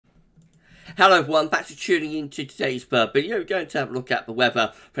Hello everyone, back to tuning into today's video. We're going to have a look at the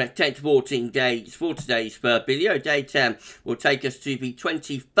weather for 10 to 14 days for today's video. Day 10 will take us to the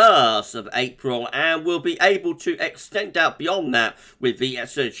 21st of April and we'll be able to extend out beyond that with the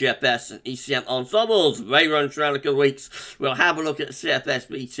GFS and ECM Ensembles. They run throughout a couple of weeks. We'll have a look at the CFS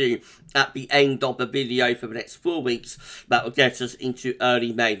V2 at the end of the video for the next 4 weeks. That will get us into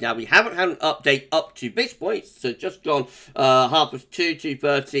early May. Now, we haven't had an update up to this point, so just gone 2:30,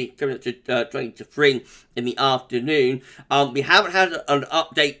 2:30, coming up to 20 to 3 in the afternoon. We haven't had an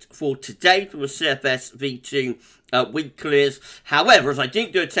update for today from the CFS V2 Weeklies. However, as I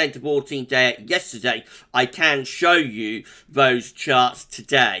didn't do a 10 to 14 day yesterday, I can show you those charts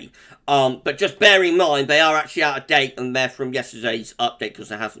today. But just bear in mind, they are actually out of date and they're from yesterday's update because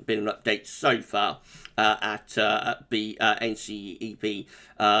there hasn't been an update so far at the NCEP,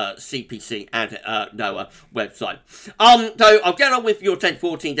 CPC and NOAA website. So I'll get on with your 10 to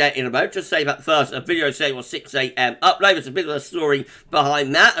 14 day in a moment. Just say that the first video today was 6 AM upload. There's a bit of a story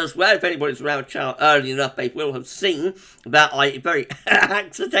behind that as well. If anybody's around the channel early enough, they will have seen that I very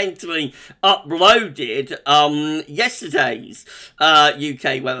accidentally uploaded yesterday's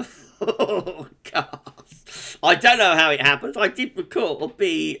UK weather forecast. I don't know how it happened. I did record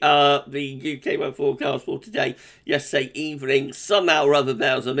the UK weather forecast for today yesterday evening. Somehow or other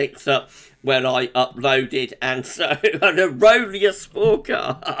there was a mix-up when I uploaded, and so an erroneous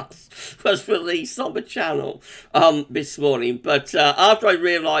forecast was released on the channel this morning. But after I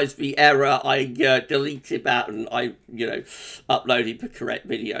realised the error, I deleted that and I, uploaded the correct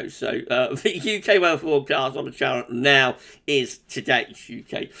video. So the UK weather forecast on the channel now is today's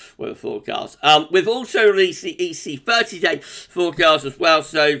UK weather forecast. We've also released the EC 30-day forecast as well.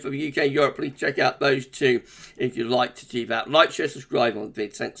 So for the UK and Europe, please check out those two if you'd like to do that. Like, share, subscribe on the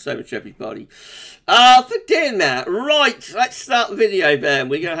vid. Thanks so much, everybody. For doing that. Right, let's start the video then.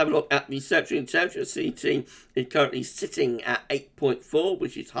 We're going to have a look at the central temperature. CT is currently sitting at 8.4,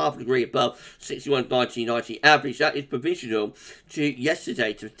 which is half a degree above 61 1990 average. That is provisional to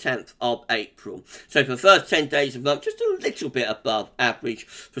yesterday, to the 10th of April. So for the first 10 days of the month, just a little bit above average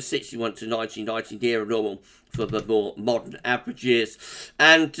for 61 to 1990, near normal for the more modern averages.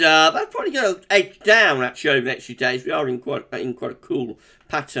 And that's probably going to edge down actually over the next few days. We are in quite a cool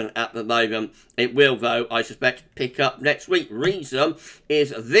pattern at the moment. It will, though, I suspect, pick up next week. Reason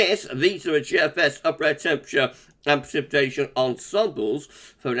is this. These are a GFS upper air temperature and precipitation ensembles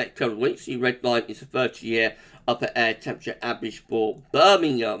for the next couple of weeks. The red line is a 30-year upper air temperature average for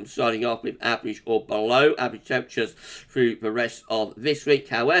Birmingham, starting off with average or below average temperatures through the rest of this week.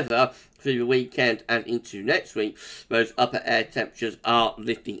 However, through the weekend and into next week, those upper air temperatures are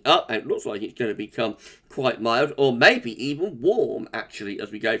lifting up, and it looks like it's going to become quite mild, or maybe even warm, actually,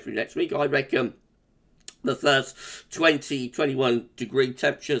 as we go through next week. I reckon the first 20-21 degree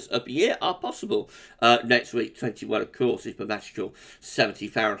temperatures of the year are possible next week. 21, of course, is the magical 70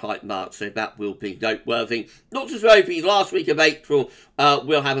 Fahrenheit mark, so that will be noteworthy. Looks as though the last week of April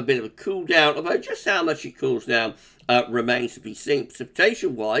will have a bit of a cool down, although just how much it cools down remains to be seen.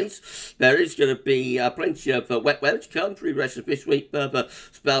 Precipitation-wise, there is going to be plenty of wet weather to come through the rest of this week. Further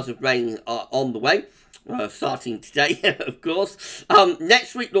spells of rain are on the way. Starting today, of course.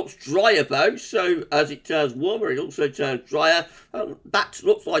 Next week looks drier, though, so as it turns warmer, it also turns drier. That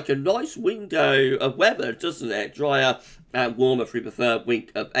looks like a nice window of weather, doesn't it? Drier and warmer through the third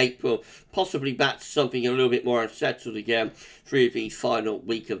week of April. Possibly back to something a little bit more unsettled again through the final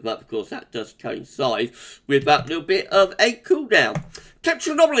week of month. Of course, that does coincide with that little bit of a cool down.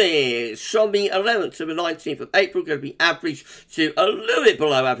 Temperature anomalies from the 11th to the 19th of April, going to be average to a little bit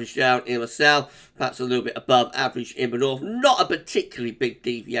below average down in the south, perhaps a little bit above average in the north. Not a particularly big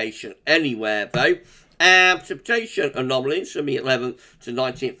deviation anywhere, though. And precipitation anomalies from the 11th to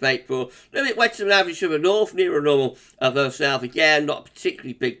 19th of April. A little bit wetter than average for the north, nearer normal of the south. Again, not a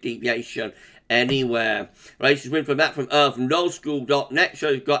particularly big deviation anywhere. Latest Windflow Map from earthnullschool.net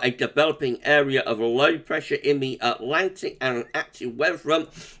shows we've got a developing area of low pressure in the Atlantic and an active weather front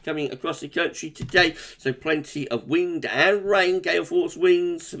coming across the country today. So plenty of wind and rain, gale force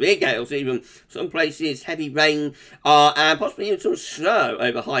winds, severe gales even, some places heavy rain, and possibly even some snow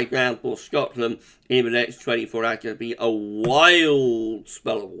over high ground for Scotland in the next 24 hours. Going to be a wild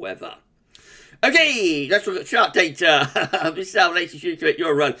spell of weather. Okay, let's look at chart data. This is our latest UK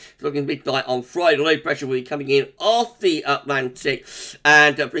Euro run. It's looking midnight on Friday. Low pressure will be coming in off the Atlantic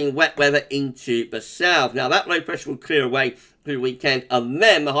and bringing wet weather into the south. Now, that low pressure will clear away through the weekend, and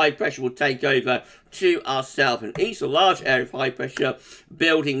then the high pressure will take over to our south and east. A large area of high pressure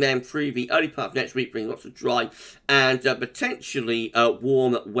building them through the early part of next week, bringing lots of dry and potentially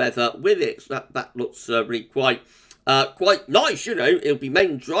warm weather with it. So that looks really quite quite nice, you know. It'll be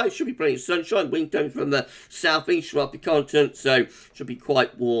mainly dry, should be plenty of sunshine, wind coming from the southeast throughout the continent, so should be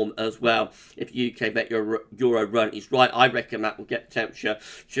quite warm as well. If UK Bet your Euro run is right, I reckon that will get temperature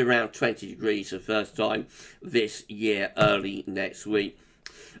to around 20 degrees for the first time this year, early next week.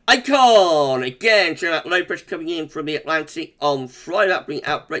 Icon, again, showing that low pressure coming in from the Atlantic on Friday. That bring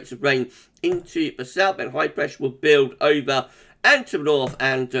outbreaks of rain into the south, and high pressure will build over and to the north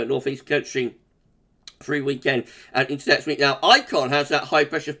and northeast country through weekend and into next week. Now, Icon has that high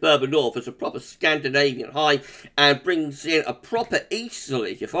pressure further north as a proper Scandinavian high and brings in a proper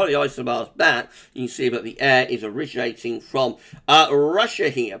easterly. If you follow the isobars back, you can see that the air is originating from Russia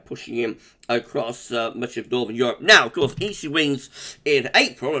here, pushing in across much of Northern Europe. Now, of course, easterly winds in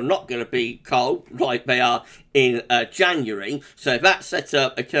April are not going to be cold like they are in January. So if that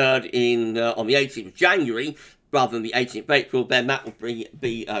setup occurred in on the 18th of January, rather than the 18th of April, then that will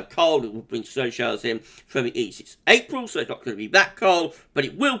be cold. It will bring snow showers in from the east. It's April, so it's not going to be that cold, but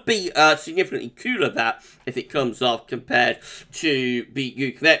it will be significantly cooler that if it comes off compared to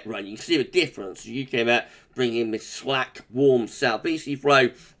the UK Met run. You can see the difference. The UK Met bringing in this slack, warm southeasterly flow.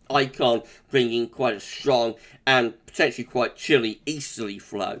 Icon bringing quite a strong and potentially quite chilly easterly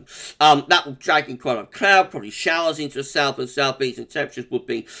flow. That will drag in quite a cloud, probably showers into the south and southeast, and temperatures would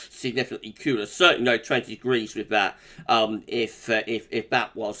be significantly cooler. Certainly no 20 degrees with that, if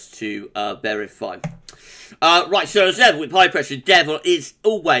that was to verify. Right, so as ever with high pressure, devil is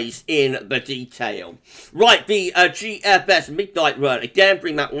always in the detail. Right, the GFS midnight run, again,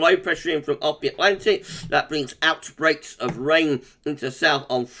 bring that low pressure in from off the Atlantic. That brings outbreaks of rain into the south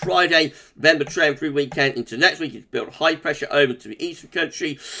on Friday. Then the trend through weekend into next week is build high pressure over to the east of the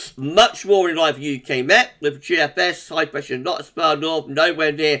country. Much more in line with UK Met. With GFS, high pressure not as far north,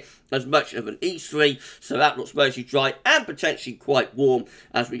 nowhere near as much of an easterly, so that looks mostly dry and potentially quite warm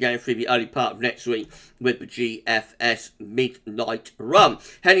as we go through the early part of next week with the GFS midnight run.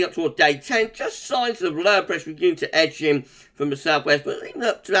 Heading up toward day 10, just signs of low pressure beginning to edge in from the southwest, but even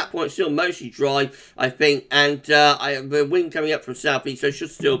up to that point, still mostly dry, I think, and the wind coming up from southeast, so it should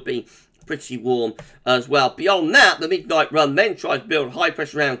still be pretty warm as well. Beyond that, the midnight run then tries to build high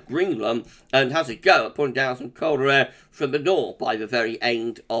pressure around Greenland and has a go at pulling down some colder air from the north by the very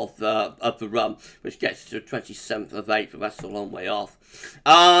end of the run, which gets to the 27th of April. That's a long way off.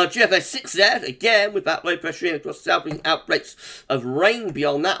 GFS 6Z, again, with that low pressure in across south, bringing outbreaks of rain.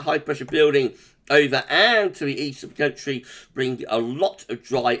 Beyond that, high pressure building over and to the east of the country, bring a lot of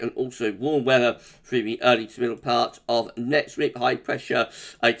dry and also warm weather through the early to middle part of next week. High pressure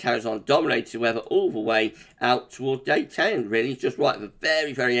carries on dominating weather all the way out toward day 10, really, just right at the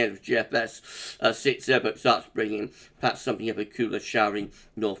very, very end of GFS 6 there, but starts bringing perhaps something of a cooler, showering,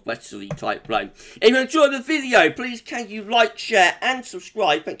 northwesterly type blow. If you enjoyed the video, please can you like, share, and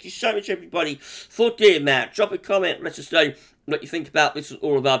subscribe. Thank you so much, everybody, for doing that. Drop a comment, let us know what you think about this and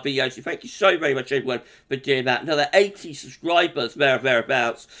all of our videos. So thank you so very much, everyone, for doing that. Another 80 subscribers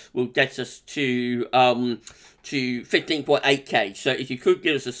thereabouts will get us to 15.8k. So if you could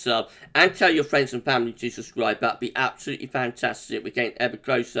give us a sub and tell your friends and family to subscribe, that'd be absolutely fantastic. We're getting ever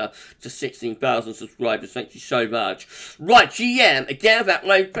closer to 16,000 subscribers. Thank you so much. Right, GM, again, that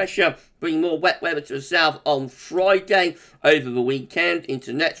low pressure bringing more wet weather to the south on Friday over the weekend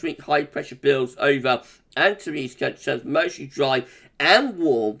into next week. High pressure builds over and to the east country, so it's mostly dry and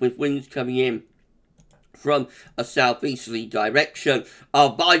warm with winds coming in from a southeasterly direction.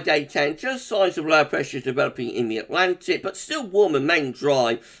 By day 10, just signs of low pressure developing in the Atlantic, but still warm and mainly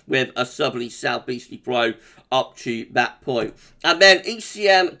dry with a southerly southeasterly flow up to that point. And then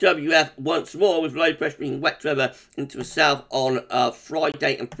ECM WF once more with low pressure bringing wet weather into the south on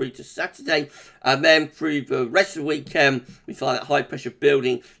Friday and through to Saturday. And then through the rest of the weekend, we find that high pressure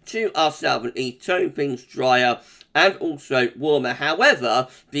building to our south and east, turning things drier and also warmer. However,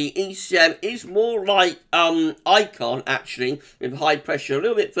 the ECM is more like Icon, actually, with high pressure a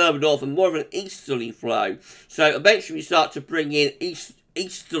little bit further north and more of an easterly flow. So eventually we start to bring in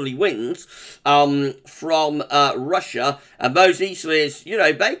easterly winds from Russia, and those easterlies, you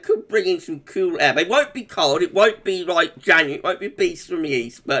know, they could bring in some cool air. They won't be cold, it won't be like January, it won't be beast from the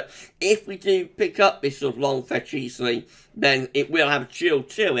east, but if we do pick up this sort of long fetch easterly, then it will have a chill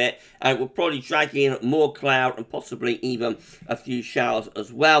to it, and it will probably drag in more cloud and possibly even a few showers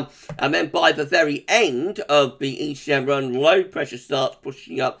as well. And then by the very end of the ECM run, low pressure starts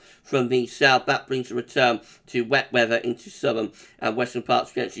pushing up from the south. That brings a return to wet weather into southern and western parts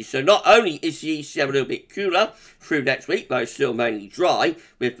of the country. So not only is the ECM a little bit cooler through next week, though it's still mainly dry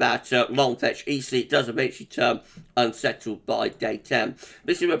with that long fetch easterly, it does eventually turn unsettled by day 10.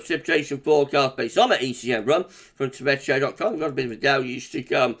 This is a precipitation forecast based on the ECM run from Temp UK.com. We've got a bit of a deluge to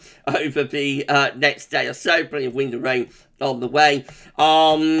come over the next day or so. Plenty of wind and rain on the way.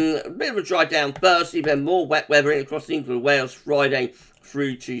 A bit of a dry down Thursday, then more wet weather in across England and Wales Friday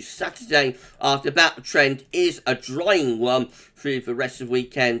through to Saturday. After that, the trend is a drying one through the rest of the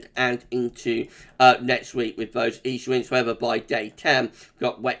weekend and into next week with those east winds. However, by day 10, we've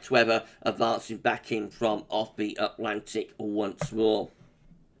got wet weather advancing back in from off the Atlantic once more.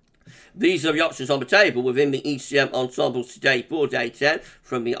 These are the options on the table within the ECM Ensembles today for day 10.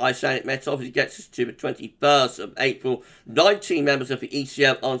 From the Icelandic Met Office, it gets us to the 21st of April. 19 members of the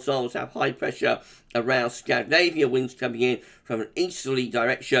ECM Ensembles have high pressure around Scandinavia, winds coming in from an easterly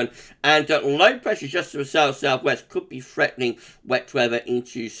direction, and low pressure just to the south-southwest could be threatening wet weather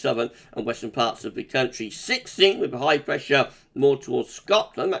into southern and western parts of the country. 16 with a high pressure more towards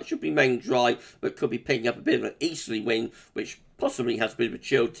Scotland. That should be main dry, but could be picking up a bit of an easterly wind, which possibly has a bit of a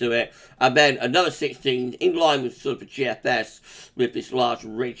chill to it. And then another 16 in line with sort of a GFS with this large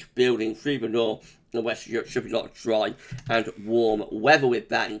ridge building through the north and West Europe. Should be a lot of dry and warm weather with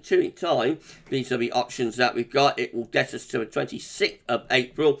that. In 2 weeks' time, these are the options that we've got. It will get us to the 26th of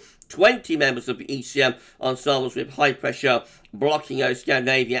April. 20 members of the ECM Ensembles with high pressure blocking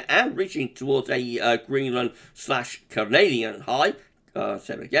Scandinavia and reaching towards a Greenland/Canadian high.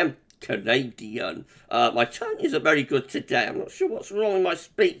 Say it again. Canadian. My tongue isn't very good today. I'm not sure what's wrong with my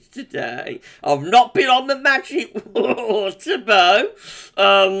speech today. I've not been on the magic water, though.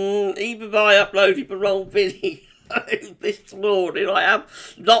 Even though I uploaded the wrong video this morning, I have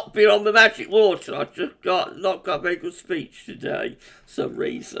not been on the magic water. I just not got a very good speech today for some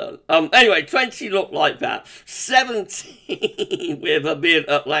reason. Anyway, 20 look like that. 17 with a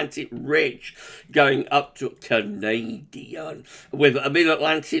mid-Atlantic ridge going up to Canadian, with a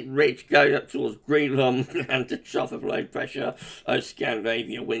mid-Atlantic ridge going up towards Greenland and the trough of low pressure.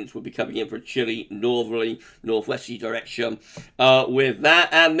 Scandinavian winds will be coming in for a chilly northerly, northwesterly direction with that.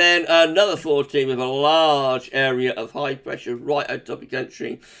 And then another 14 with a large area of high pressure right on top of the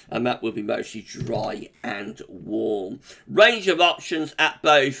country, and that will be mostly dry and warm. Range of options at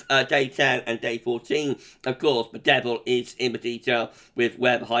both day 10 and day 14. Of course, the devil is in the detail with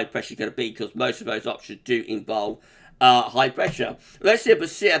where the high pressure is going to be, because most of those options do involve high pressure. Let's see if the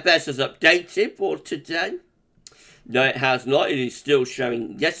CFS has updated for today. No, it has not. It is still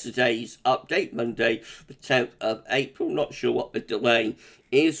showing yesterday's update, Monday, the 10th of April. Not sure what the delay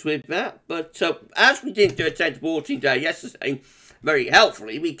is with that. But as we didn't do a 10 to 14 day yesterday, very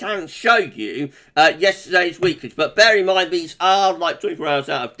helpfully, we can show you yesterday's weeklies. But bear in mind, these are like 24 hours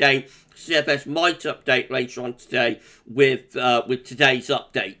out of date. CFS might update later on today with today's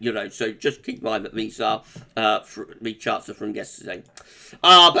update, you know, so just keep in mind that these are the charts are from yesterday.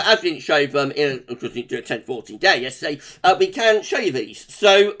 But as we didn't show them because we didn't do a 10-14 day yesterday, we can show you these.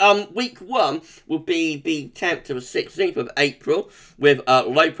 So week 1 will be the 10th to the 16th of April with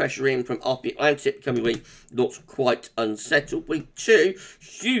low pressure in from off the Atlantic. Coming week looks quite unsettled. Week 2,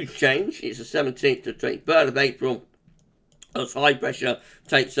 huge change. It's the 17th to 23rd of April. As high pressure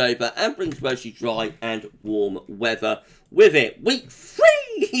takes over and brings mostly dry and warm weather with it. Week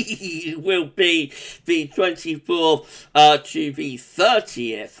 3 will be the 24th to the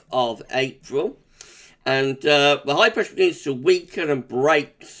 30th of April. And the high pressure begins to weaken and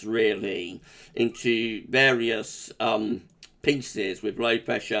breaks really into various pieces with low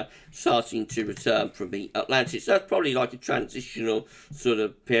pressure starting to return from the Atlantic. So that's probably like a transitional sort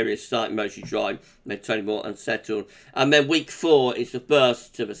of period, starting mostly dry, then turning more unsettled. And then week 4 is the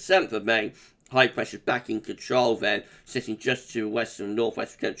 1st to the 7th of May. High pressure back in control then, sitting just to the western and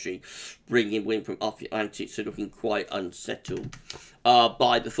northwest country, bringing wind from off the Atlantic, so looking quite unsettled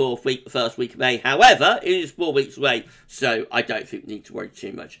by the 4th week, the 1st week of May. However, it is 4 weeks away, so I don't think we need to worry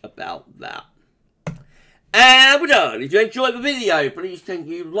too much about that. And we're done. If you enjoyed the video, please thank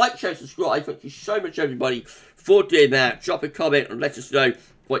you, like, share, subscribe. Thank you so much, everybody, for doing that. Drop a comment and let us know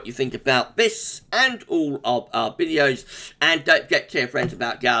what you think about this and all of our videos. And don't forget to tell your friends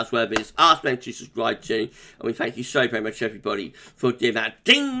about GavsWeatherVids. Ask them to subscribe to. And we thank you so very much, everybody, for doing that.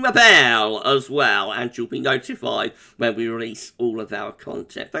 Ding the bell as well, and you'll be notified when we release all of our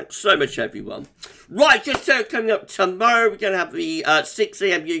content. Thanks so much, everyone. Right, just coming up tomorrow, we're going to have the 6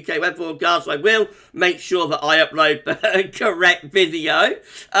 AM UK weather forecast. I will make sure that I upload the correct video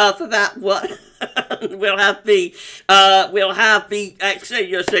for that one. we'll have the excellent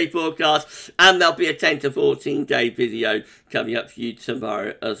USA forecast, and there'll be a 10 to 14 day video coming up for you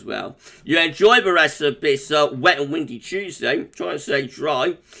tomorrow as well. You enjoy the rest of this wet and windy Tuesday. Try and stay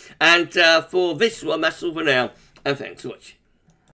dry. And for this one, that's all for now. And thanks for watching.